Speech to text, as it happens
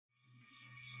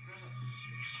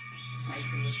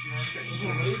Should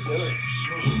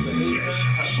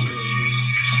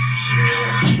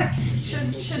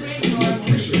we ignore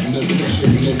him?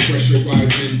 No pressure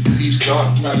rising.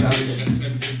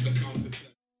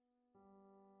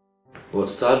 Well, it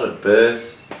started at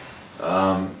birth.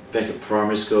 Back at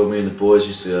primary school, me and the boys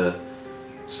used to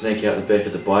sneak out the back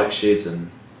of the bike sheds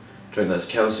and drink those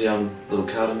calcium little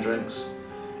carton drinks.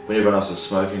 When everyone else was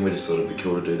smoking, we just thought it'd be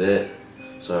cool to do that.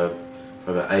 So,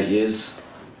 for about 8 years.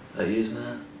 8 years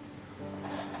now.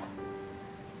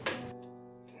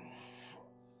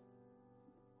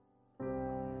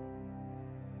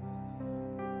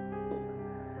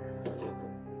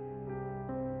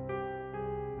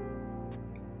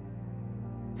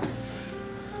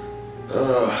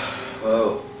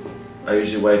 Well, I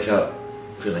usually wake up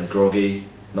feeling groggy,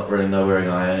 not really know where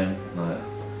I am, like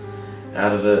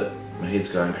out of it, my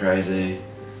head's going crazy,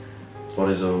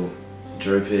 body's all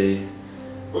droopy.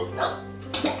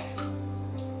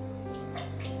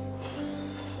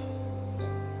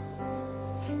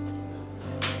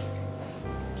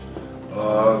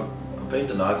 I've been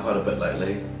denied quite a bit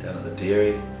lately, down at the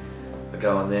dairy. I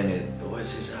go in there and it always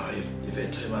says, oh, you've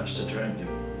had too much to drink.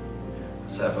 I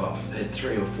say I've had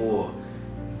 3 or 4,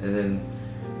 and then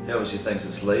he obviously thinks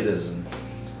it's litres, and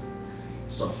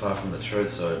it's not far from the truth,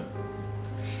 so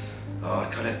I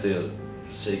kind of have to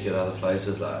seek out other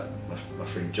places, like my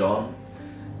friend John.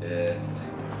 Yeah.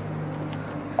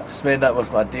 Just met up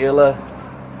with my dealer.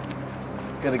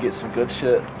 Gonna get some good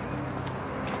shit.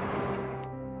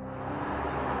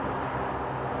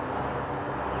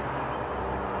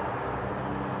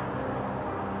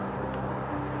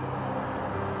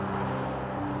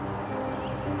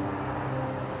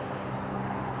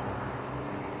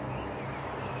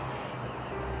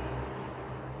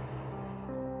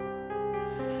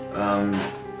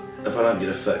 If I don't get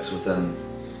a fix within an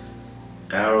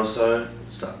hour or so,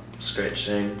 start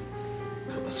scratching,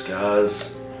 got my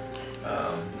scars,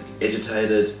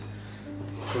 agitated,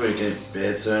 probably getting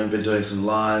bad soon. Been doing some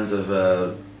lines of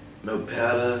milk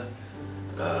powder,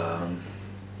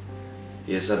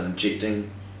 yeah, started injecting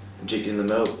the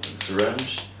milk with a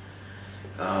syringe.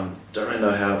 Don't really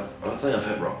know how, I think I've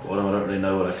hit rock bottom. I don't really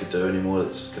know what I could do anymore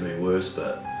that's going to be worse,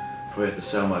 but probably have to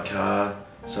sell my car,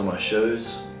 sell my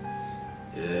shoes.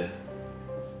 Yeah.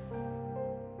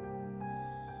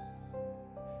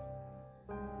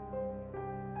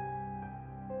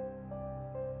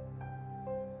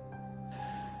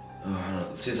 Oh, I don't know,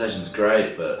 the sensation's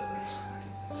great, but